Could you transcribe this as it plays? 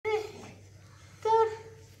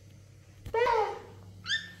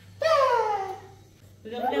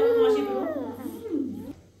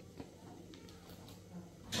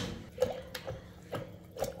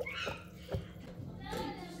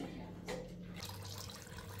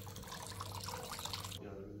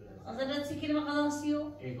بس كلمة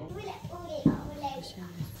قناصيو ايكو ولا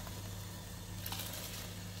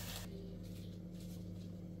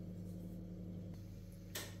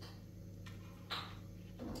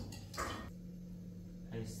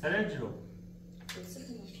هاي سرجرو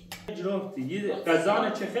جروفتي يد قزانه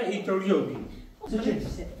چخه ایتوریوبی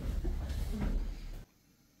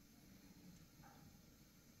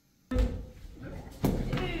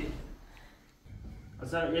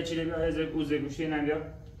اصلا یه چیزی بیا از اوزه گوشی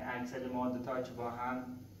نمیاد اکثر مواد تا که با هم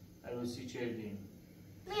عروسی چردیم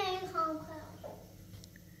میایم خام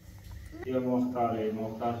یا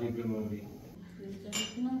مختار هیگموبی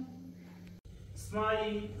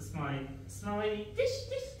اسماعیل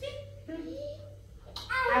تش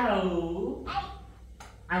او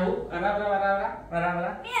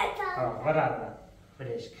ورا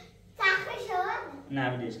بدشک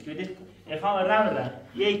نه بدشک اخوام ورا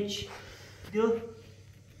یک دو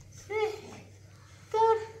سه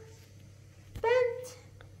چهار پنج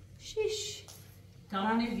شش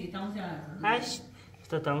تمام ندی تمام شد هشت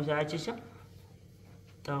تا تمام شد چشم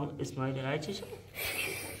تمام اسماعیل چشم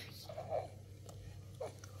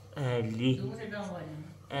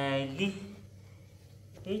علی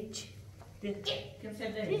هیچ كم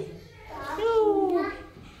سنة؟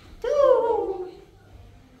 تو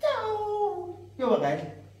يو بقى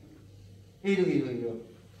ايدو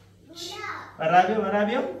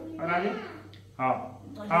ورابيو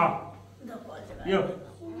ها يو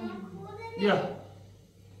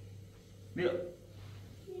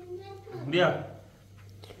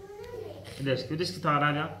كدش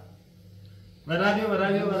كتار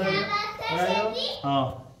ورابيو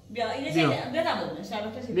ها بیا اینه چه بدم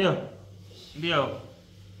شربت چه بیا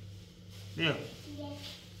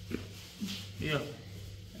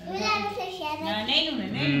نه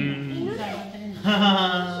نینونه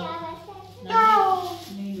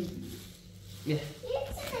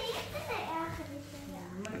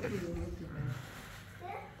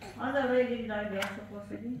هذا بيجي داير بياخد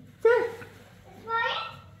وفدي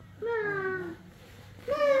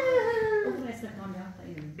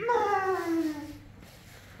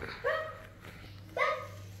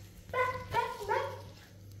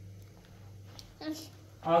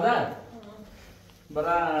آذر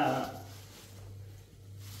برا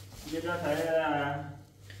یه جا تایه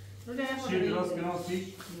شیر درست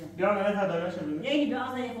کناسی بیا مره تدایش ببینیم یعنی به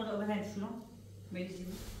آذر یه خدا بهتر شلون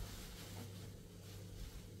میدیزیم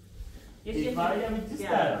اسماعیل هم دوست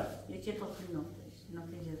دارم یه چه تاخیر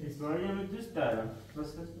نقطه اسماعیل هم دوست دارم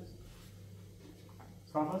بس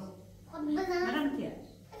صافص منم تیار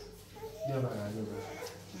بیا برا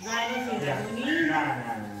زایده سیزمونی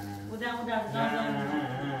نه ودا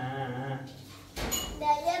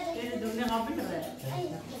این دونه قابل داره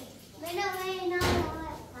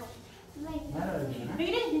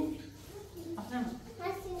بگیره اصلا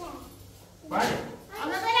بله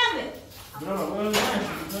اما برام برو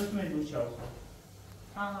دوست میدوش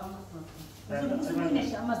آسان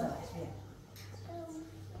نشه اما زواج بیا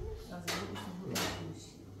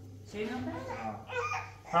شاید نکنه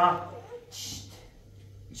ها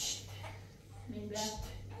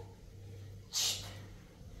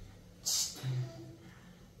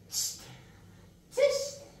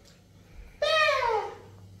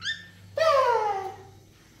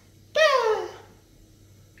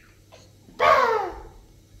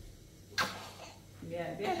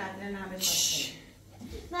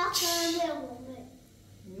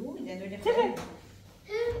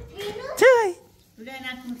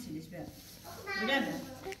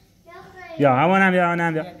من بیا بیا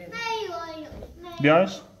همانم بیا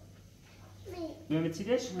بیاش بیا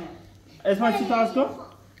بچیدش اسماعیل چی تاز کن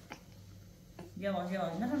یواش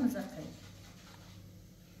نفهم زخم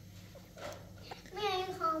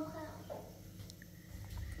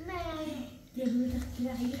یه روی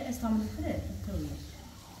تخیله خیلی استعمال خیلی تویه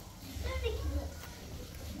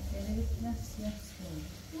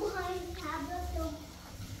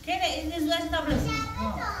كده إذا زواج تبرز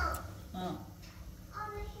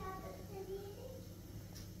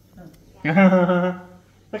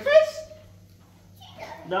بخش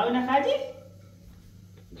داونه خدی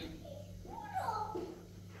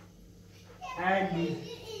عادي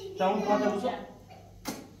تاون قاعدة بوسو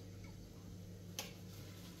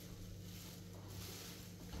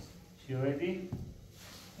شو هذي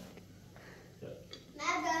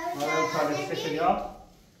ما قاعدة تستشير يا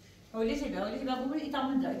وليش بقى بقول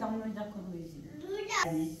يتعمل ده كله يزيد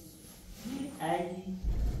عادي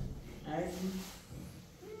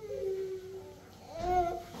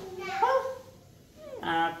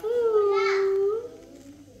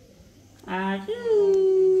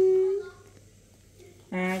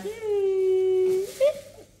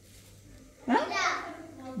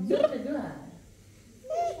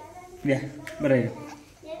بیا برای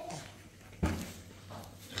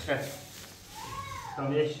خیلی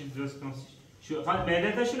تا یه چیز درست کنم شو خواهد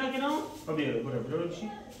معده تا شونه کنم خب بیا برو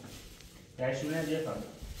بشی در شونه دیگه خواهد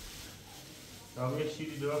تا یه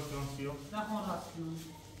چیزی درست کنم سیو نخون راست کنم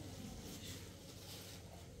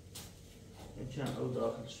چند او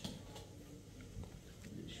داخل شد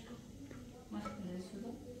ماشي شو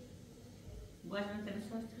باش انت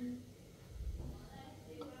بسوت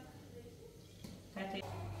تاتي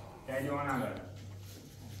تاني وانا على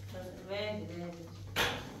وين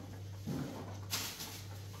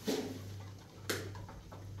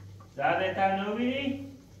زهره تنوبی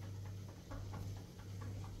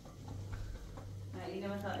اینه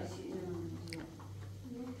مثلا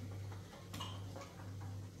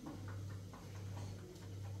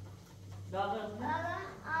داغ بابا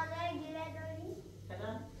آذر گیره داری؟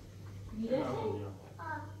 کدام گیره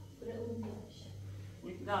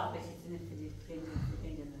لا آه بس تنفذي فين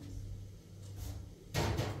الناس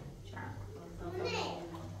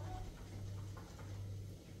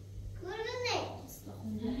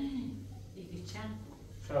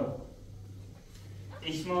شو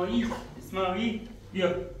اسماعیل بیا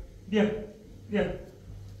بیا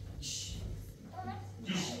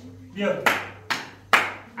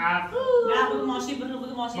لا بگو ماشي برو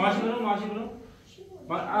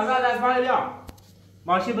آزاد از مال بیا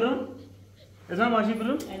ماشی برون ماشی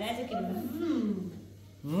برون انا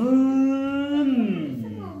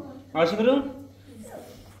عايزه كده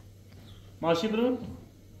ماشی برون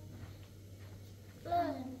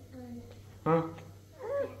ها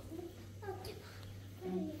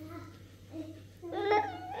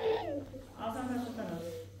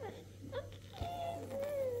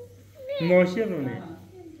ماشی برونه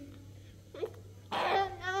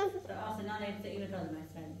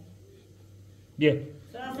بیا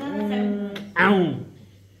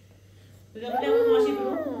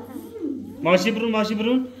ماشی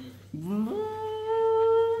برون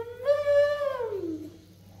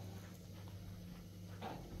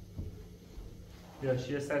بیا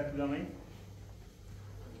شیه سر کدامه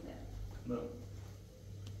برو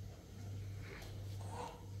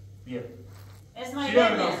بیا اسماعیل چی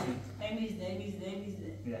راستی؟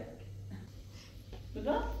 ایمیزده بیا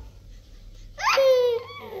بگو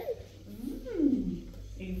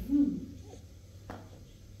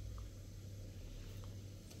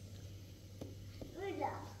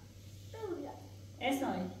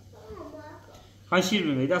اسماعیل خواهی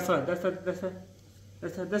شیر بگوی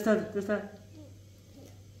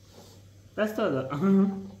دست دادا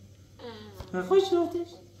خوش شدش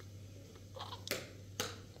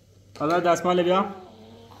حالا دستمال بیا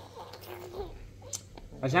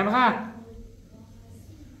قشنگ بخواه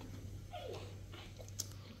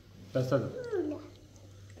دست دادا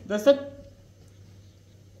دست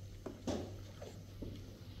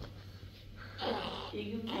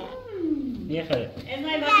یه خیلی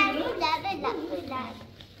اسماعیل باشی برو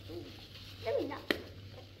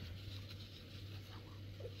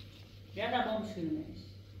یادا بام شونش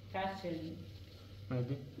تاش چرمی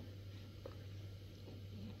مردی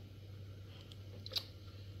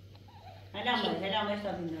هلا ما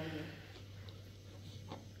يشرب من هذا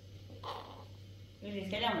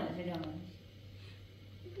يقولي سلام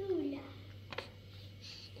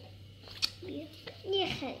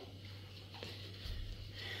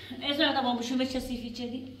ايش هذا بام شو بتشسي في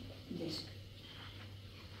كذي ليش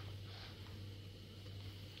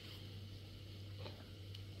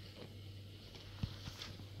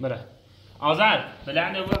بره آزاد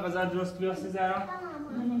بلعنه بقى غزال درست بیا زهرا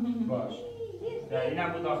باش اینا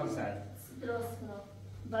بود داخل سر درست کنم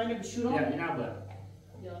داینه بشورم اینا بود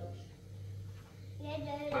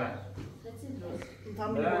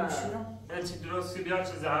بره چی درست بیا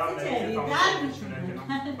چه زهرا بره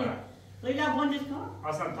لیلا بوندش کن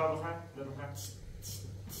اصلا تا بخواه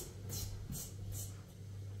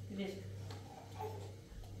ليش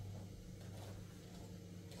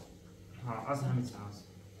ها اصلا همین سانس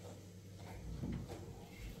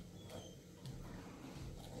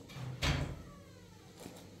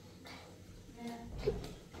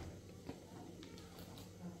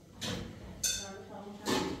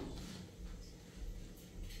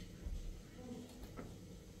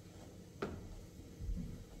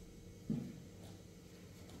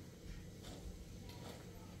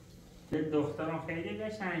دخترم خیلی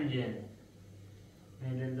قشنگه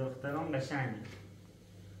میل دخترم قشنگه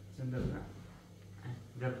زنده بودم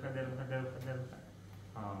درخه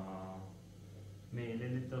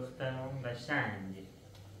میل دخترم قشنگه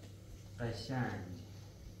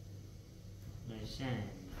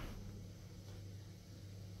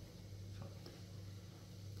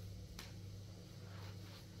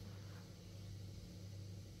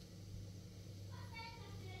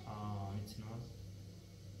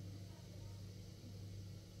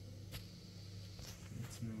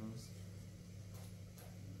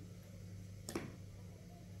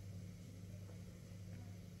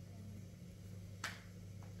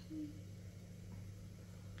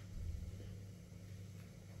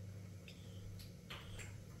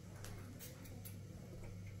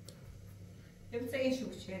ببین ايش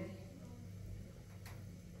وشين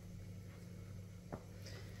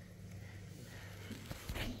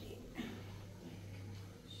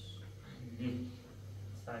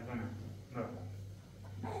ساكنة برا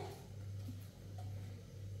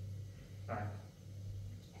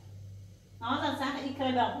هذا صح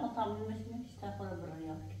يكره بعض مطعم مش تاخذ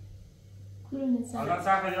برياك كلنا سوا. Azan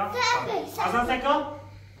sakın ya. Azan sakın.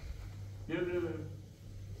 Yürü.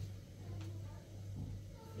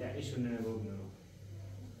 Ya iş önüne koymuyor.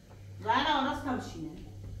 زهرا وراسك مشينا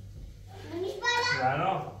مانيش بلد.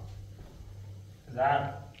 Zahra. Zahra.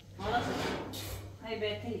 وراسك هاي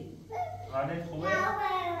بيتي حالت خوبه؟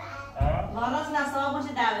 ها؟ وراس لا صواب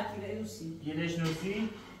باشه دعوتی به ایروسی یه دشنوسی؟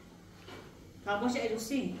 تا باشه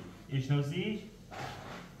ایروسی اشنوسی؟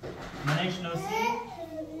 من اشنوسی؟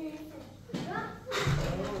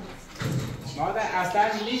 مادر اصلا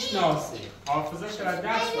میشناسه حافظش رو از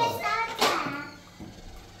دست داد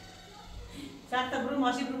ساعتا برو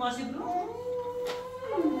ماشی برو ماشی برو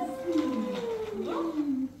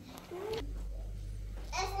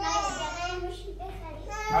اسمعي بغير مش بخري.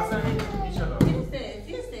 اصلا میشه داد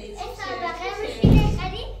تیسته اسمعي بغير مش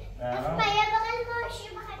بخري. آه. اسمعي بغير مش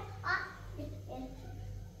بخري.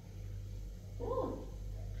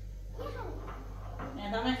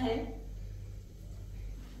 ادامه خیلی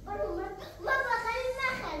برو ما بغير ما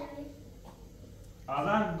خلي.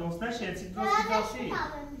 آزان دوستش چی دوستی داشتی؟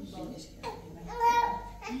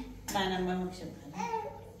 منم با مکشم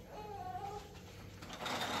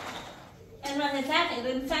اسمع نتاقی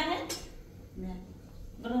رو نتاقی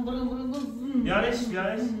برون برون برون برون بیارش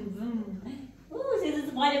بیارش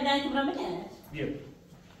سیزی باید بدن که برام بکنه بیا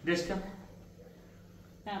دش کن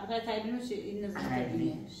نه بخواه تایبی میشه این نظر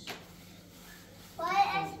تایبیش وای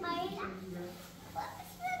اسمعي.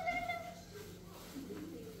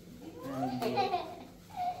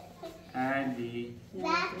 عندي لا.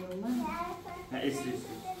 لا اسري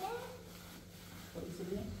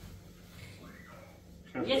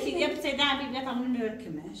یه سیدی هم سیده هم بیبیت همون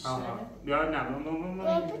نرکمش بیا نه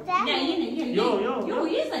نه اینه یو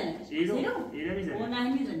یه زنه اینو اون میزنه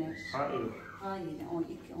نه میزنه ها اینو اینه اون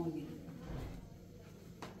یکی اون یکی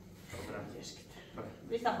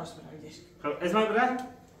بیستا خوش برای دیشک خب اسمع برای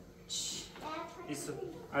ایسو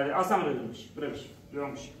آره آسان رو بمیش برای بشی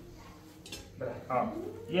بیام بشی برای ها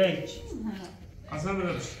یک آسان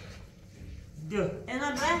برای بشی دو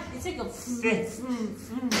اینا برای ایسه که سه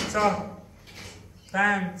چهار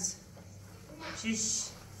پنج شش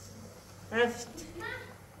هفت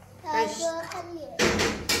هشت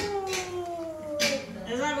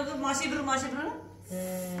اینا بگو ماشی برو ماشی برو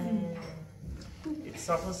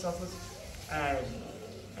صافص اد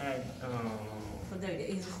خدا بگه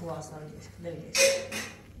این خواست رو دیشک خدا بگه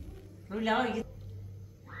رو لها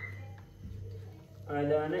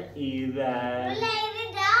الان ایوه رولا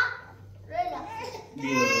يريدا. رولا.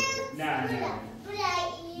 بیا نه رولا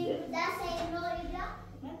يريدا سيرو يريدا.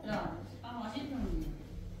 ماشی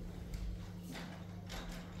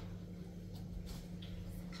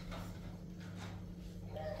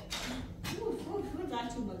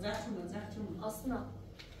برو زرچومه Asna.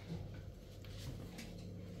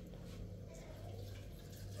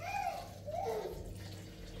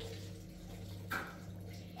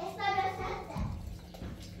 اسمع بس.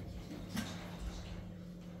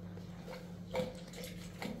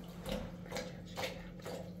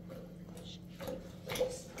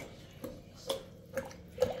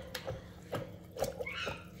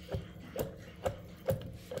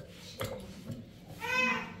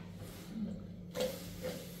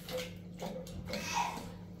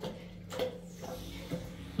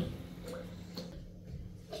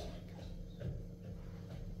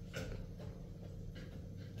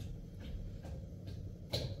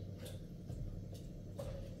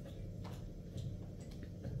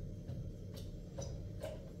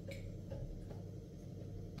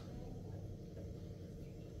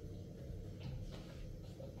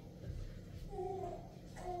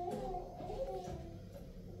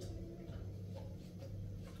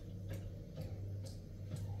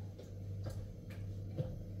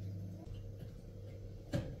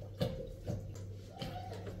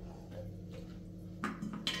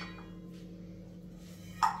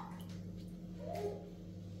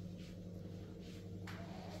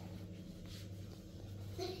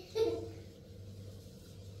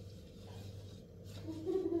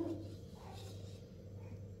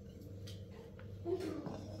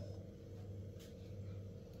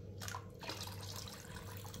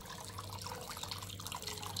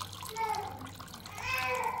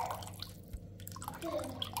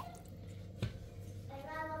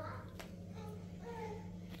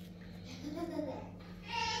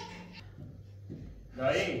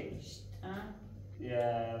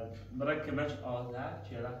 مركبش آذر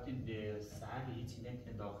که وقتی سر هیچی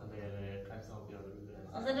نکنه داخل قضا بیاره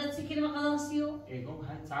آزاد چی کلمه قضاسیو؟ ایگم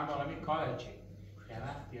هم سام آقای کار چی؟ که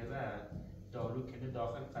وقتی دارو کنه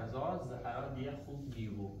داخل قضا زهرا دیگه خوب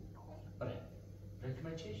میو. بله.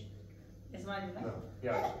 رکمه چیش؟ اسماعیل نه؟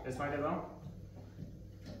 یا اسماعیل بام؟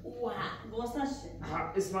 واه گوستش. ها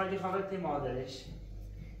اسماعیلی خبرت مادرش.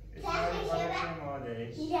 اسماعیلی خبرت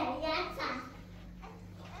مادرش.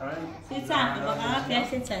 سی ساعت بقى فيها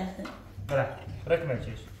 6 ساعات. بله. رکمه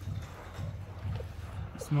چیش؟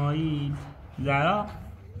 اسماعیل زهرا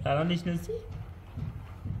زهرا نشناسی؟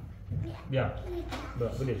 بیا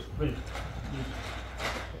بلیش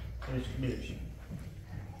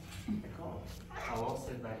حواست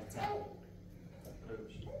بریتن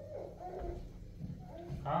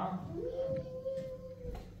ها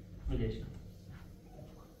بلیش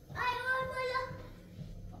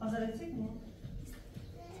آزاد چی کنی؟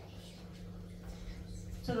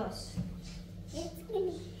 چه داشت؟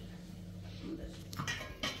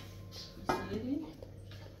 ببینم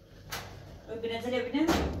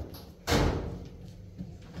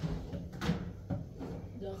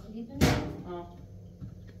داخلی بنا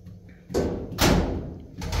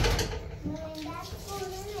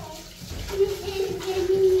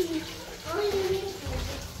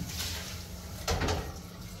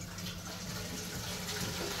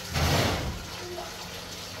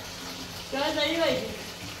شاید داری باید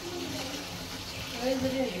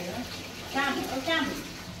کم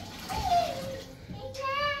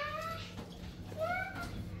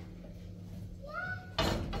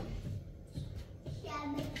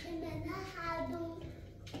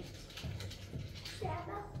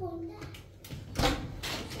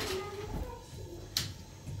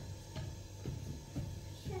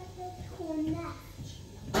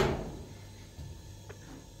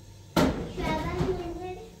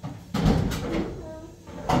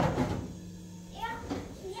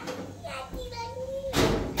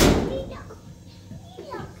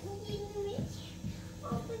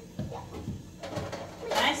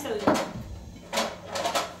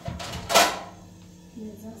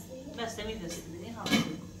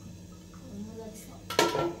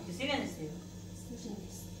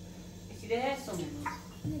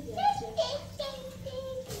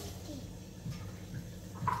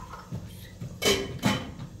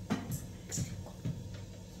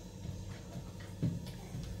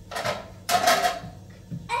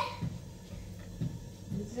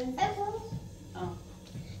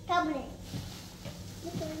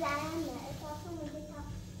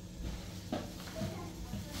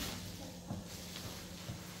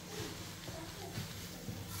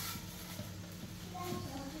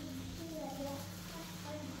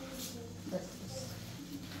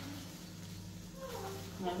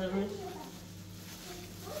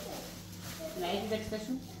نعيد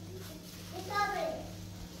الدكتشن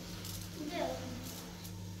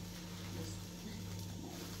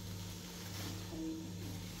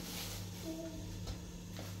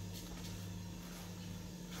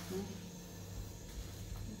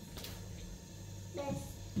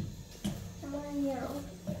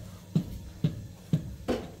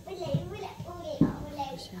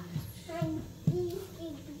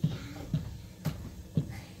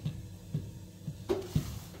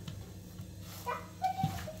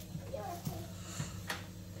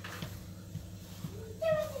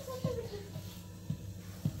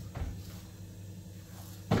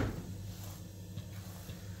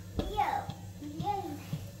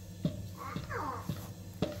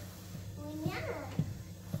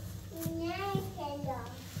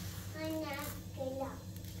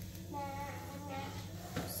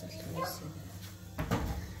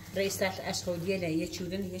رئیس اشغالیه له یه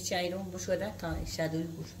چودن یه چایرون بشوره تا شادوی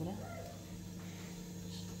بشوره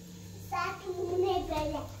ساعتونه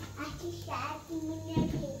بله اکی ساعتونه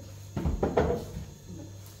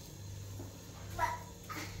بله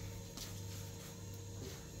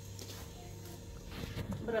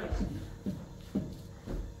برای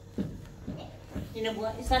اینه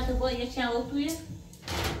بوا ساعت بوا یه چاو تویه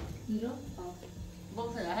ایرو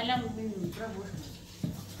بگذار هلا میبینیم برای بوش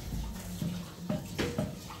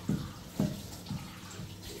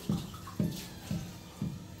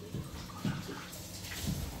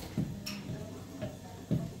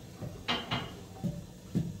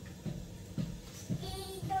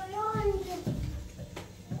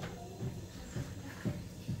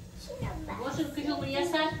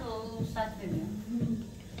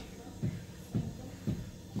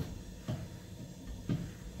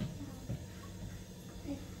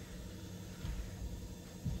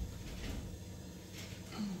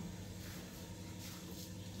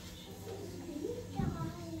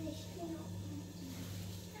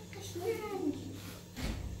Zahra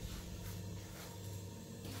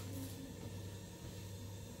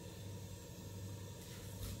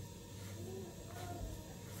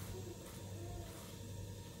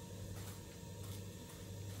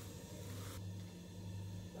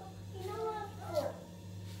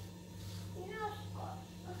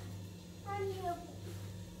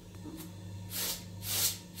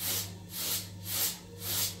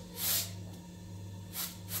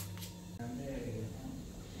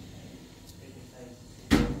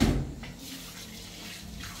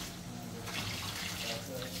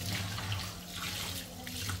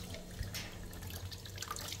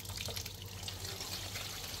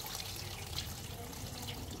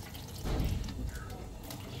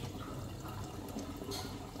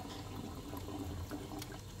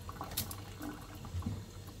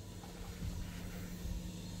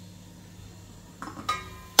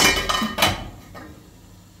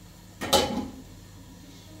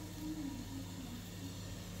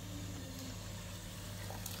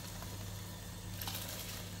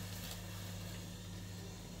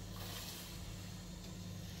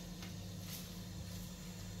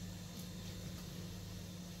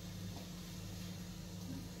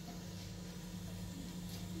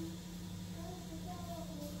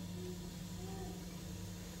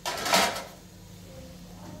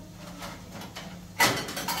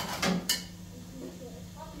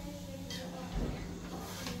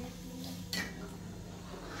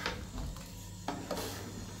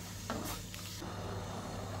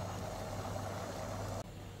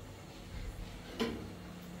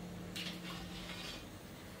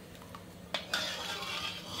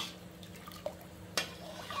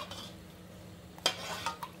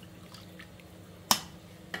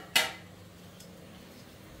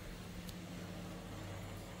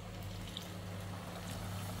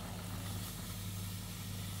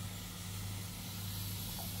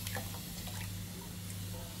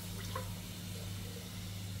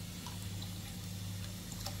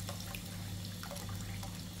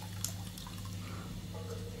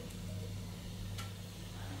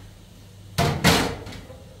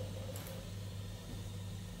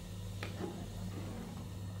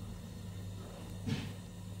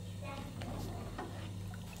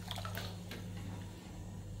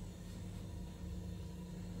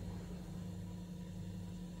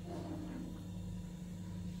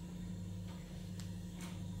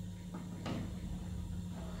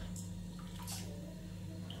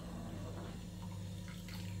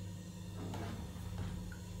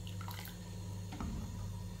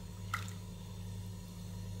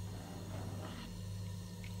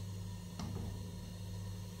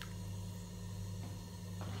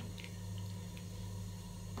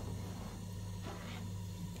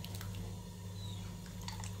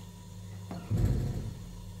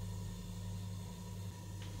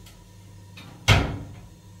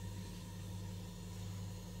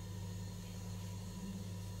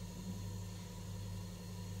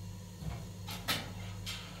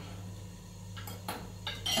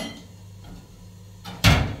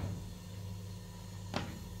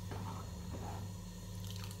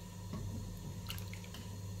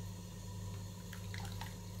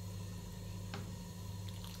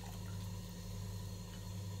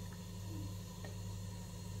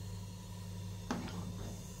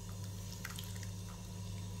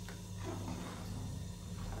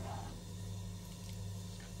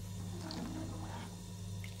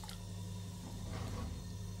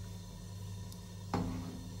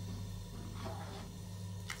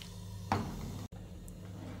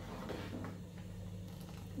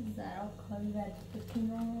خالی بعد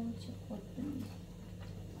بکنم چه خود بمیره.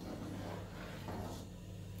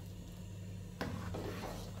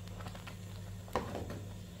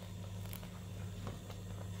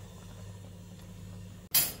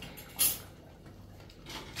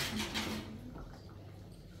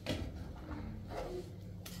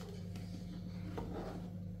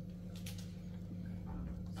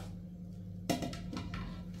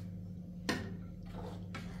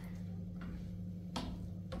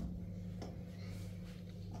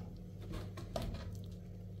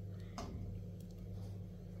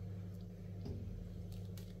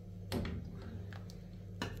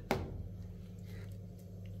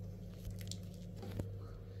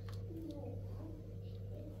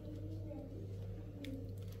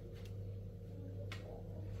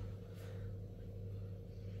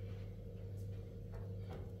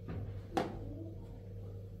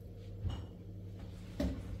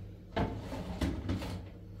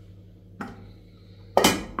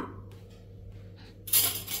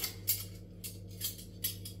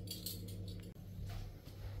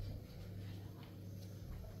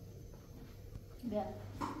 Yeah.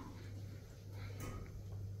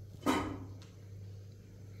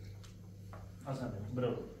 Asna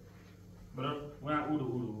برو برو وين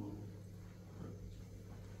قولوا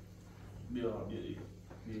بیا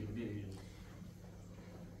ببین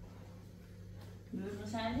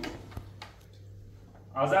مسئله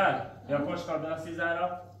آذر یا پشت قبل هستی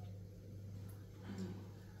زهرا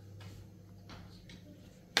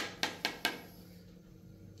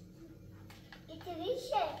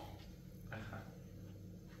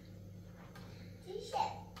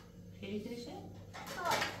خیلی تشه؟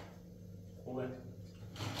 خوبه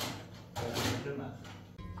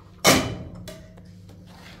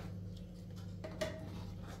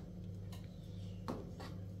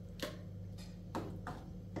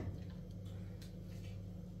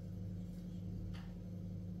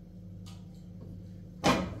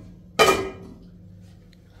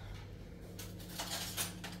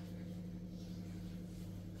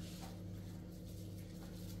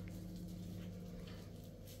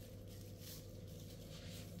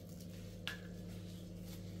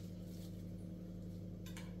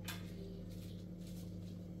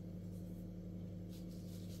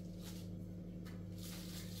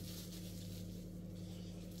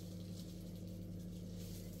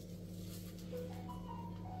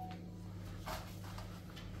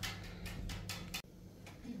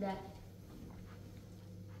ده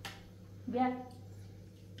بیا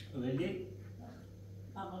ولدی؟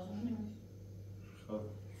 آقاشون نمیشه خب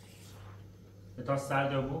به تا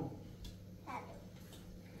سرده بود؟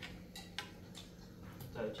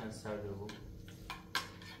 تا چند سرده بود؟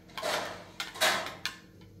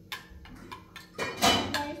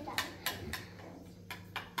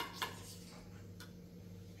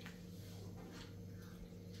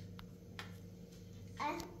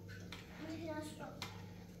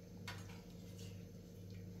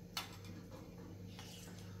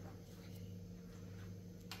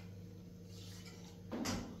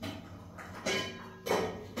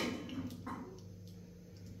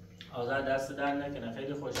 آذر دست در نکنه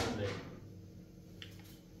خیلی خوشمزه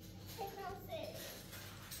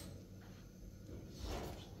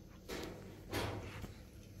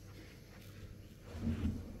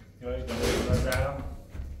یا ایدانه زهرا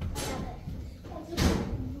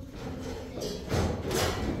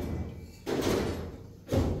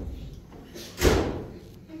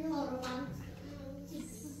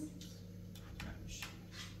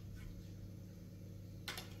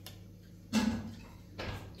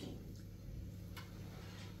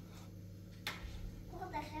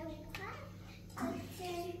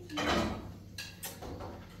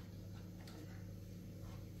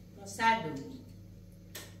سرد بود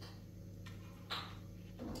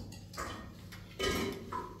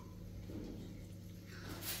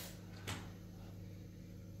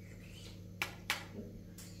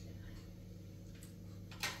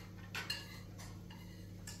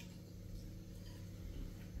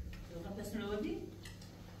بس نودي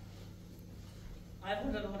عارف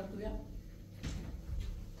ولا ما نقولها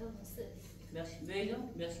merci veio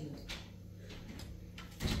merci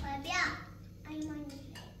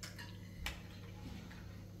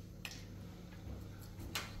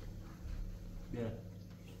بیا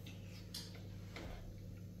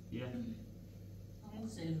بیا همون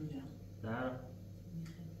سیرویا زهرا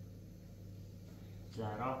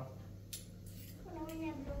زهرا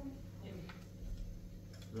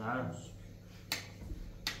زهرا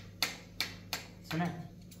سنه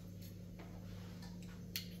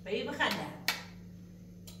بایی بخنده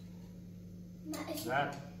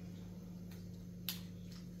زهرا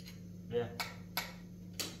بیا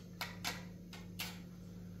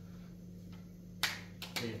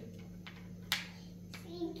بیا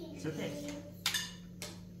سته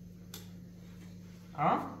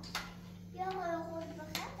ها؟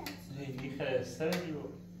 خیلی خسته جو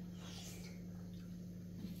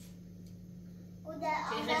چه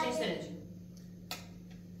خیلی سرچی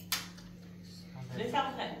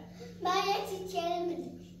بفهم خیلی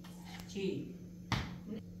چی؟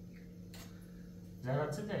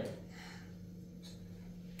 زهرا سته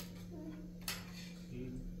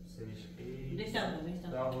سرشکی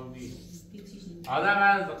بفهم داغوبی هیچیش نیست آدم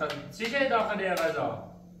از چی شده داخل یه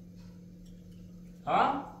غذا؟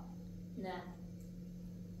 ها؟ نه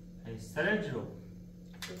ای سرجو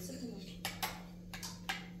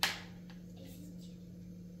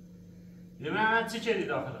یه من چی چیدی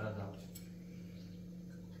داخل غذا؟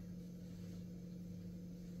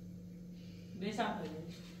 بفهم خیلی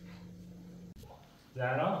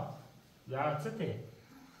زهرا زهرا سته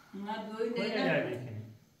نه دوی کجا دیدم کردی کنی؟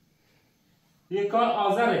 یه کار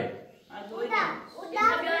آذره دوی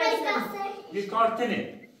یه کار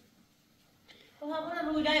تنه خب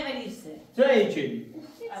همون رویدای ولیسته تو ای چیدی؟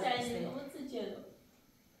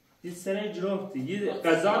 Sen یه سره جرفتی یه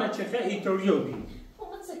قزان چخه ایتوریو بی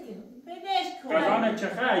خب سکن بدش کن قزان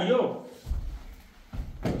چخه ایو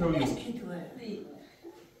ایتوریو بدش کی توه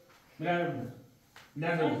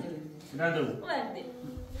ندو ورده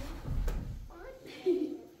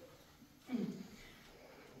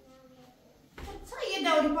Co je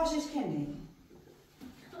dał poszesz kenny?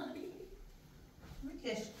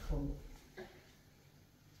 Wiesz, cool.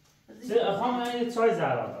 خواهم یه چای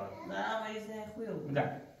زهرا داد No, ale jest chujowy.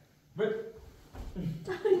 نه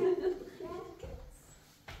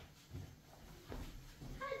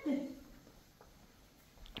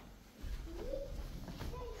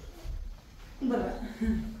Dobra.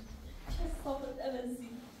 چه صابت عوضی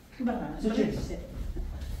Dobra. Co cię?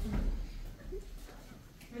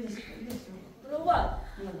 روال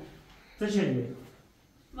co się dzieje?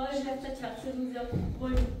 ما رفته چخص روزی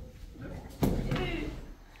بول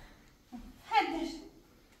Hadesz.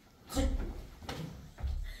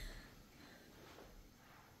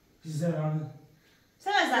 Zahra. Co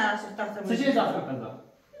ma zaraz w takim Co się Zahra kaza?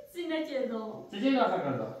 زینه چه دو Co się Zahra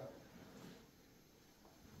kaza?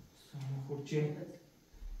 Kurczę.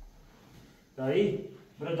 Daj,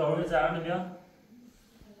 bro dawaj Zahra bia.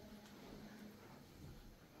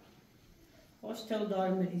 Hoş te udar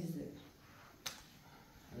merizi.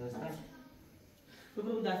 Jasne? Bu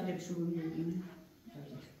bu da hep şu gibi.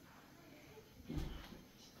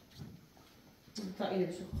 Ta ile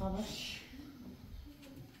bir şey kalaş.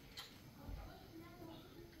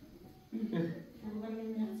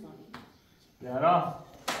 Zahra.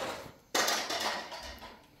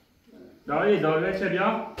 Daj, dawaj çe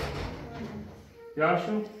bia. Bia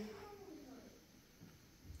şu.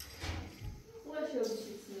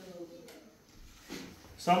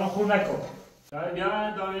 Sama خور نکن.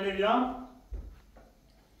 بیا دانیل بیا.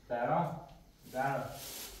 Zahra. Zahra.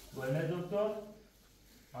 Bölme doktor.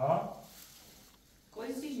 Ha?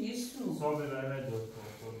 Coisas nisso. Sobe verme doktor.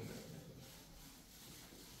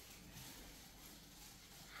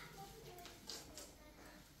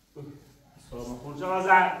 Sama خور چه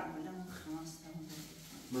وزن؟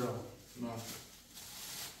 برو. نه.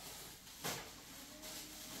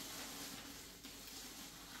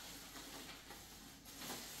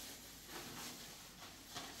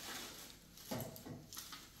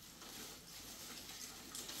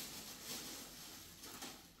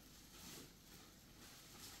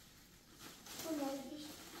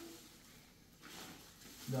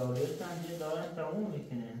 دوره تنجه دارن تموم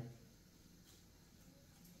میکنه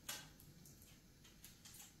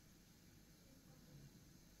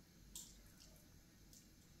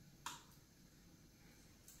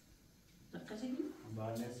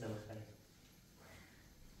بعد نسه بخیر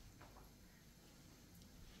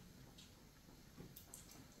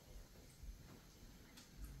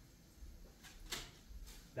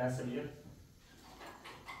دست بیار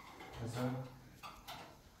مثلا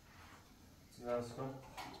چیز کن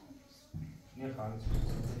میخوام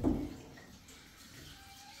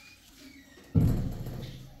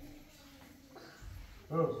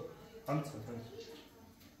اوه خمسة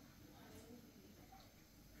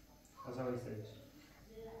أصلا يستاهل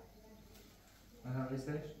أنا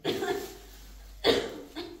يستاهل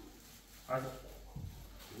عاد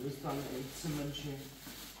يستاهل يتسمى شيء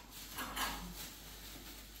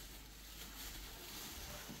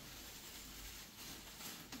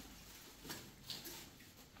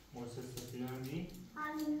مؤسسة دي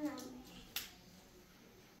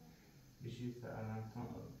بشيء أنا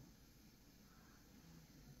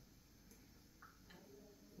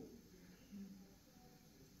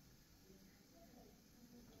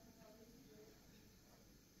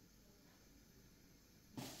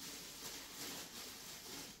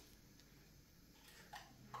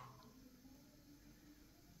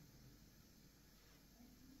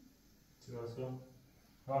Situação.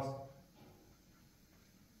 Nossa.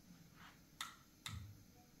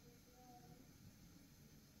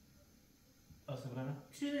 Nossa, Brana.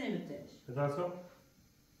 Przyjmijmy też. Situação.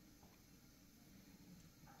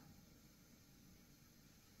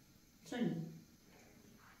 Co nie?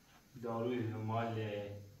 داروی مال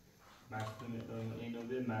مصدوم اینو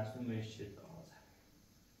به مصدومش چه تازه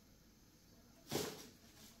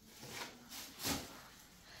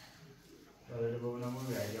داره ببینم اون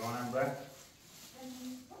بیایی آنم بر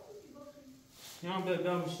یا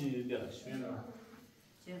بگم میشی بیاش بیانا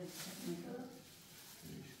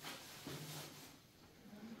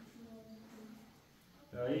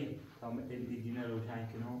دایی تا دیدین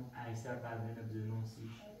روشن کنم اکثر قدرین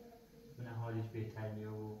بزنوسیش من حالش بهتر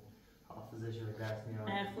میاد و حافظش به دست میاد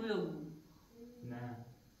Chujowy. نه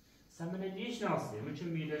اصلا من نمیشناسه من چون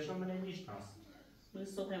میداشم من نمیشناسه My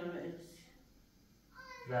słuchamy.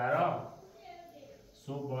 زهرا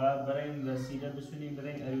صبح باید بریم وسیله بسونیم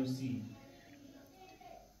بریم عروسی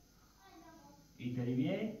اینطوری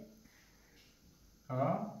بیه؟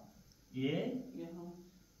 ها؟ یه؟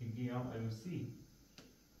 یکی هم عروسی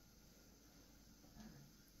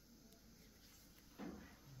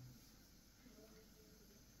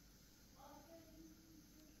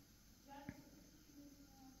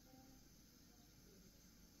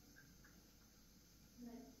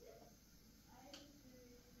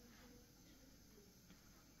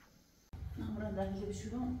نمره دهیه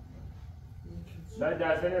بشورم باید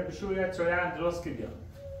دفعه بشو یه چایه درست کردیم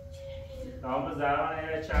نام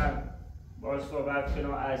زهرا یه چند باش صحبت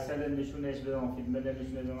کنم اکسل نشونش بدم فیلم بده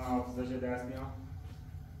نشونه بدم حافظش دست میام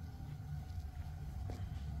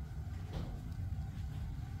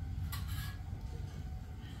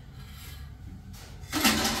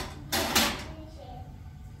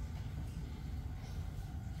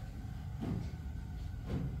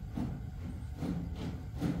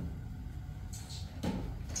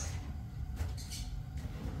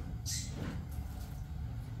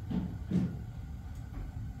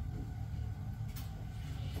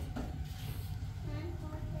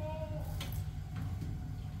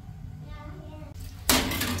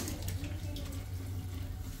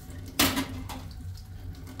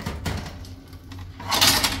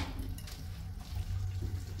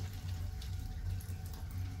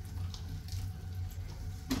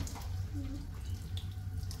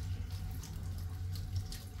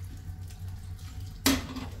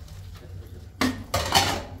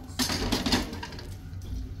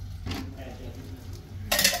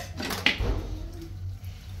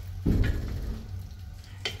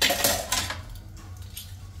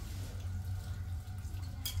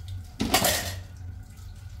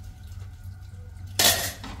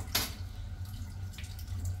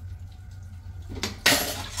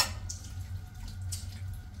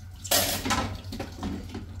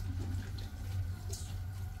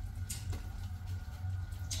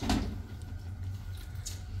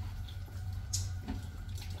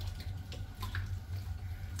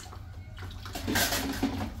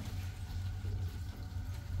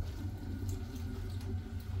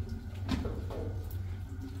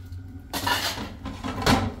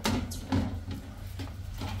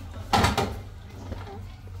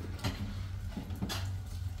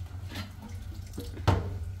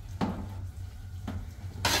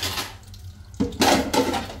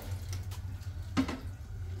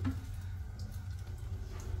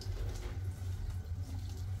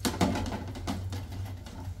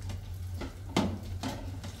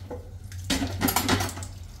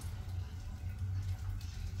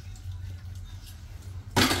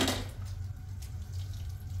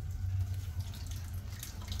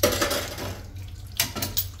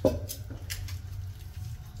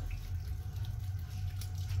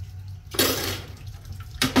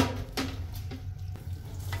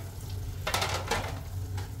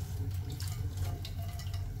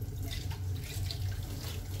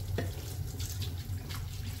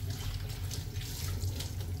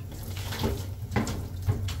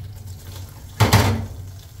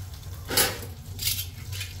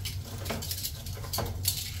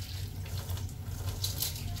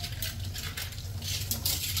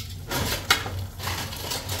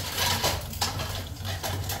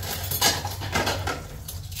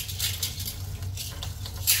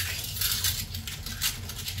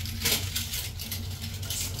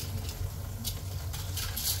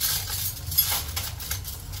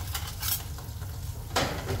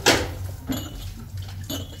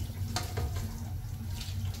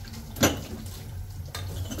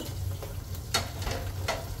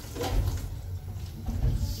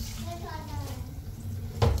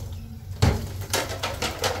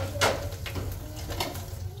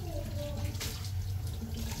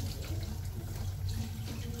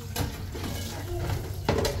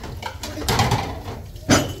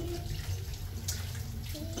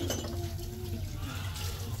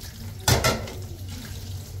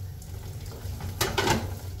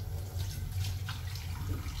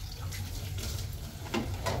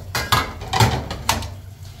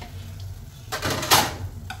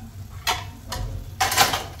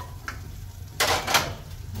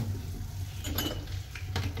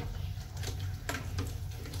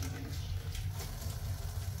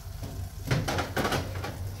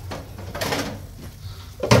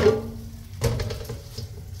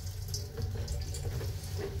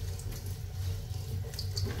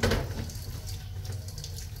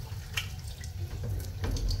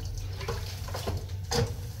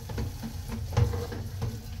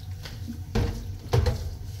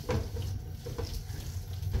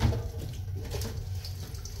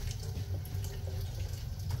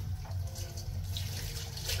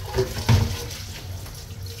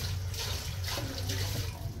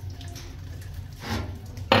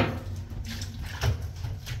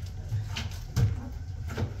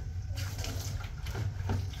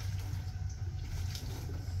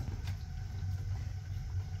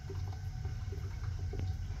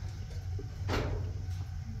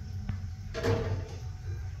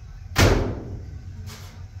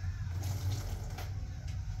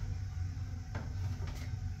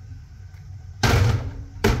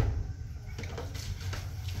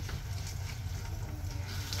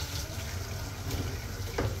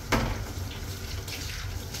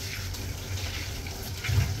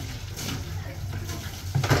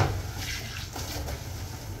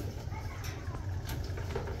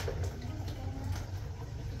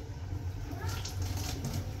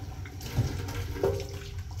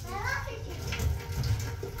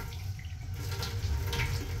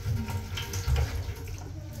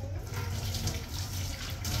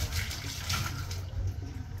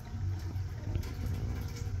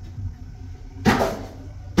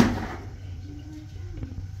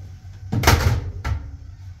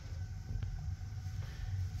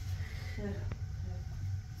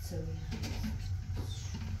Sorry.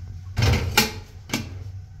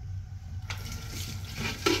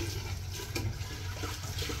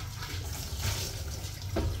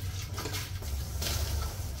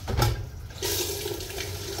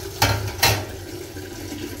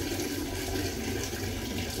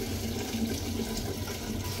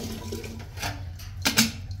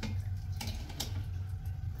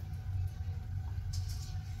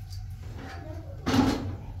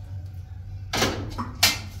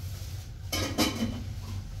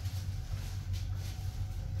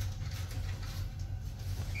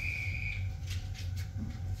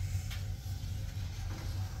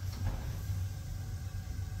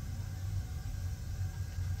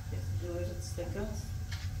 Stickers.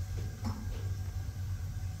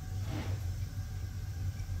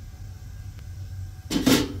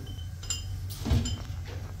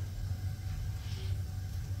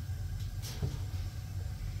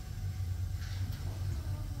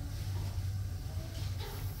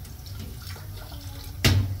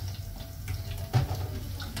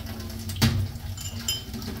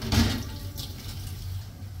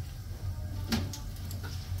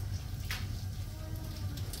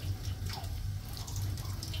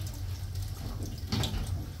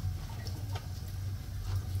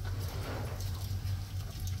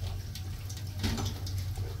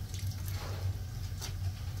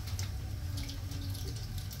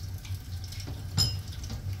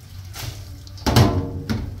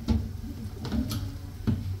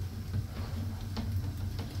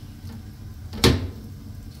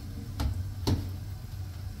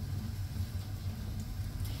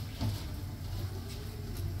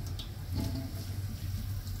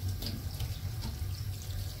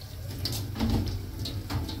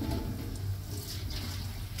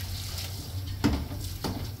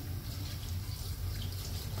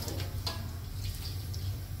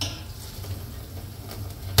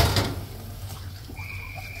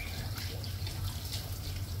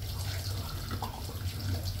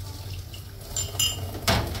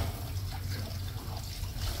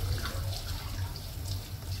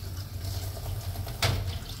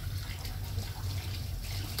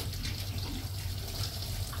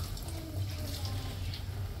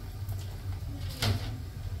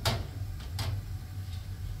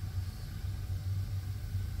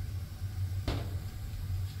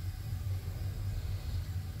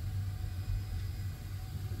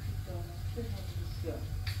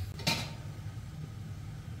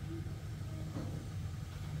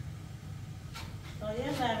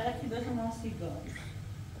 یه ذره که دو تا سیگار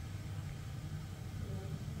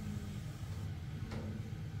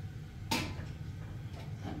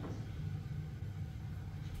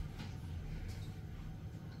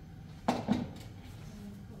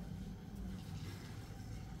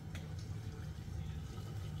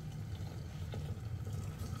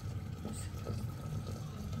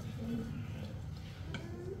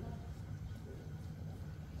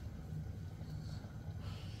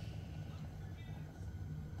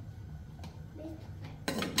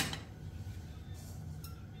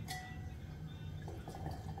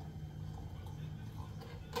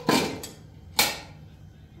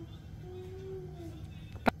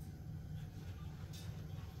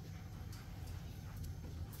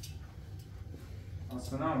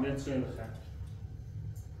Asna بیاد چه بخیر.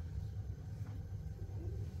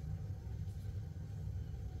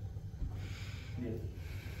 بیا.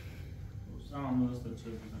 Asna درست چه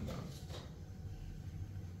بزن.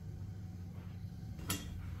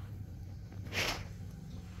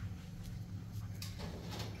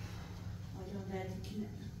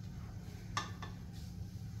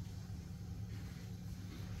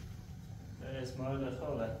 Ismail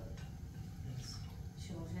خوابه.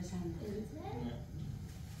 شوخه چنده؟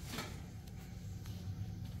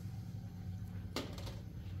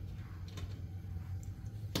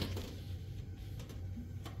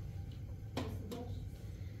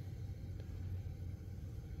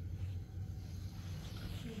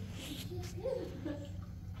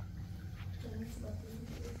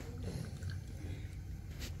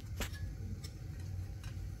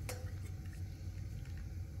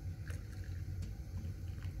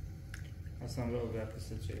 Asna برو بیا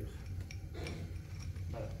قصه چه بخیر.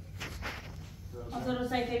 آزار رو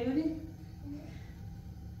سعی که ببین؟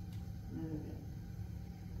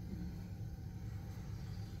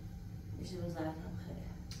 میشه رو زرد هم خیلی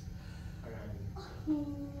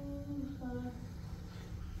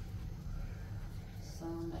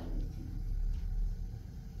سلام علیکم.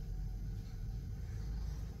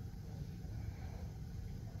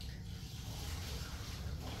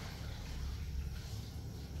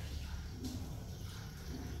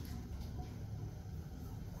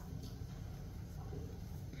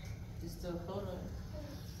 استغفر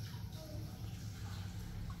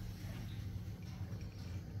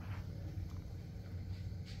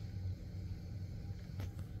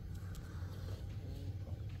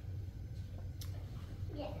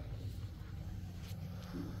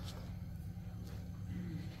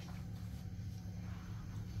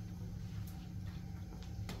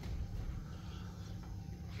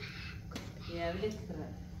يا ولد كرا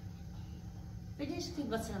بديش كي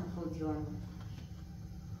بصرم خود يوم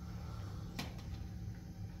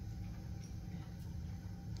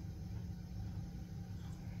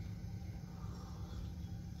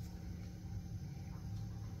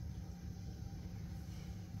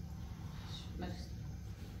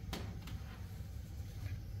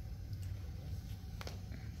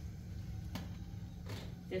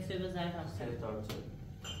تسوي بزاف عصير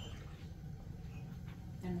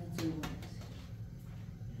أنا تسوي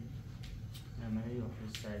من يروح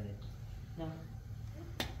للسعودية لا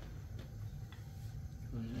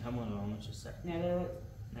همون رو همون چه سعد لا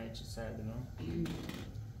نه چه سعد نو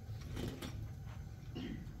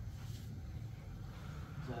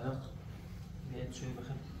زهرا بیاید شوی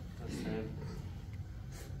بخیر تا سعد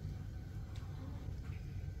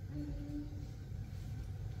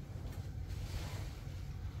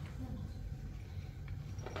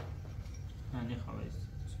من نخواهید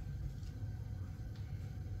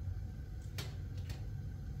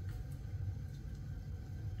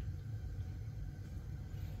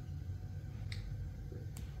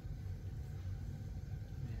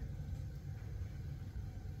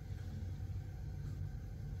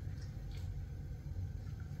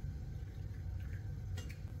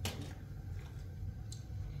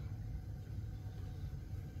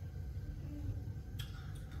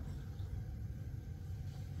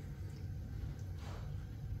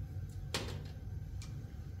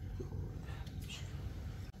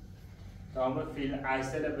تمام فیلم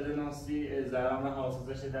عکس‌ها بدون ناسی زرام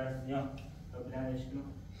حافظش در دنیا تا بلندش کنم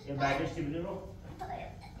یه برگشتی بده رو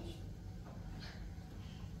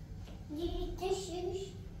دیدیشش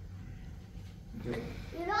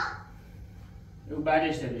یرا او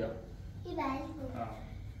برگشته بیا ایبالی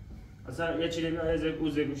اصلا یه چیزی بیا از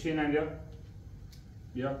اوزه گوشی نم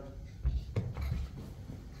بیا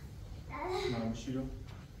نه بشی رو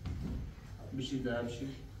بشی در بشی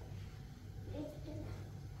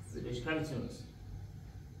زیرش کمی تونست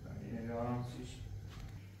این نگاه سیش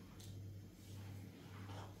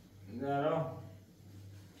نرا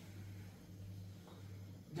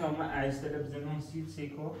دام عیسته بزنم سید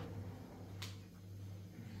سیکو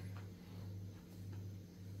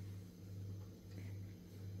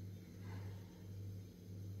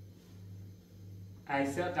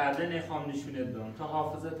عیسته قبلا نخوام نشونه دارم تا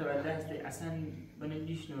حافظت و دستی اصلا منو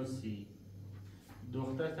نیشناسی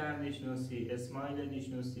دختر هم نیشناسی اسماعیل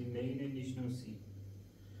نیشناسی مین نیشناسی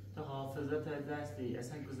تا حافظت از دستی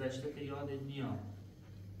اصلا گذشته که یاد نیام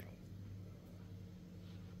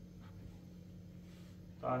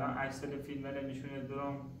تا الان اکثر فیلم رو نشونه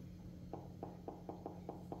دارم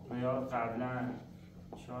و یا قبلا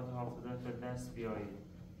شاید حافظت به دست بیایی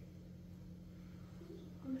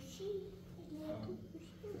گوشی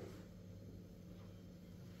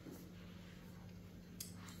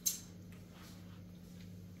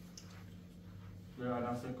به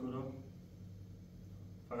الان سکو رو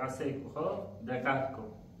فقط سکو خب دقت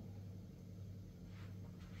کن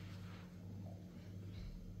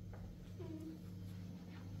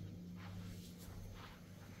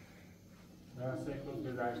نه سکو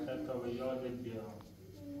گذشته تا به یادت بیا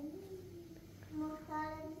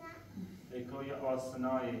سکو یه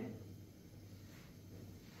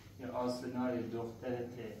آسنای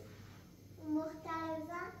دخترته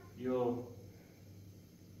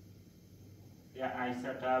یه عکس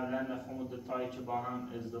قبلا نخون دوتایی که با هم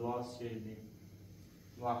ازدواج کردیم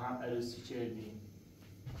با هم عروسی کردیم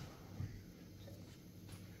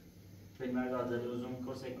فیلم رو داده روزون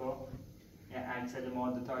کسی که یه عکس ما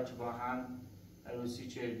دوتایی که با هم عروسی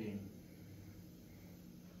کردیم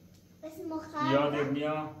اسم مختار یادت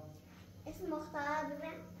میاد؟ اسم مختار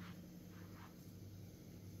ببین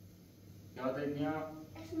یادت میاد؟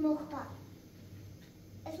 اسم مختار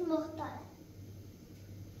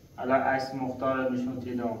حالا عکس مختار رو نشون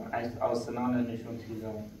دیدم عکس آسنان رو نشون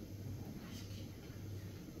دیدم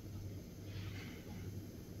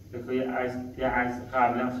بگو یه عکس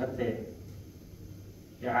قبلا خطه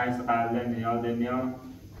یه عکس قبلا یاد میاد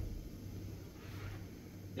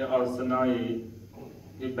یه آسنایی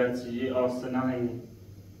یه بچگی آسنایی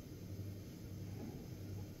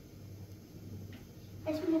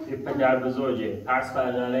یه پدر بزرگه پس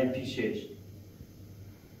فرداره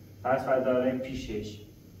پیشش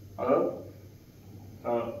حالا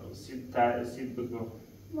سید بگو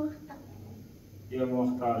مختار یا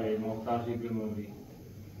مختاره مختار فکر موری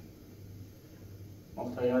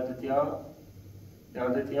مختار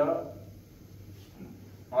یادت یا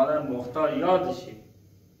حالا مختار یادشه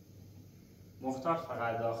مختار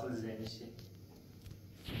فقط داخل ذهنشه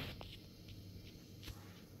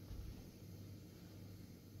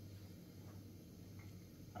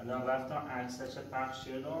الان رفتم عکسش پخش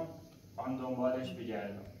شدم آن دنبالش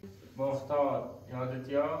بگردم مختار یادت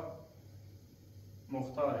یا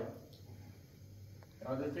مختاره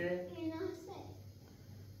یادته؟ اینا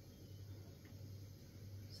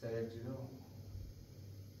سر جلو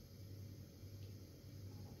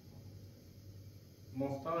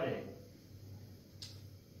مختاره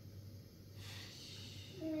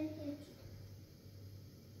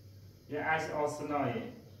یه عکس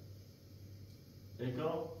آسنایه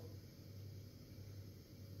بگو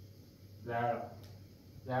زهرا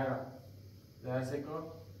سکو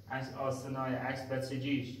عکس آسنایه عکس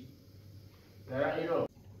بچگیش زهرا ایرو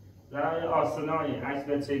زهرا آسنایه عکس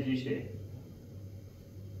بچگیشه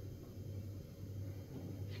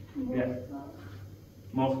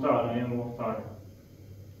مختار یه مختاره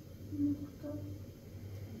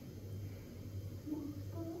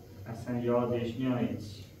اصلا یادش میاد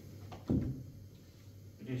چی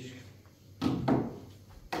بریش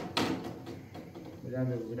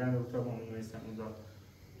برم تا همون میستم اونجا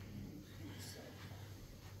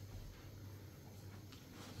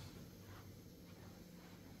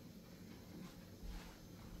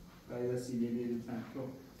باید سیلی بیرتن تو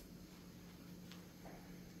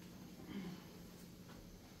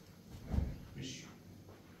بشو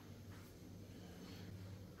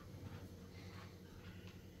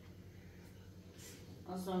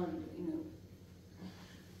Azar اینو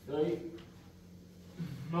دایی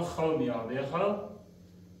ما خواه میام بخواه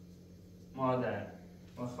مادر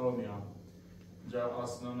ما خواه میام جا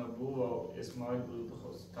آسنا بو و اسماعیل بود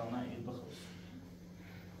بخوست تا من این بخوست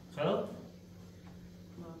خب؟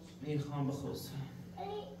 میخوام بخوست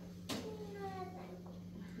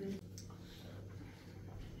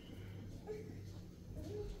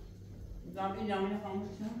دام این جامعه خاموش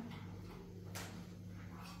کن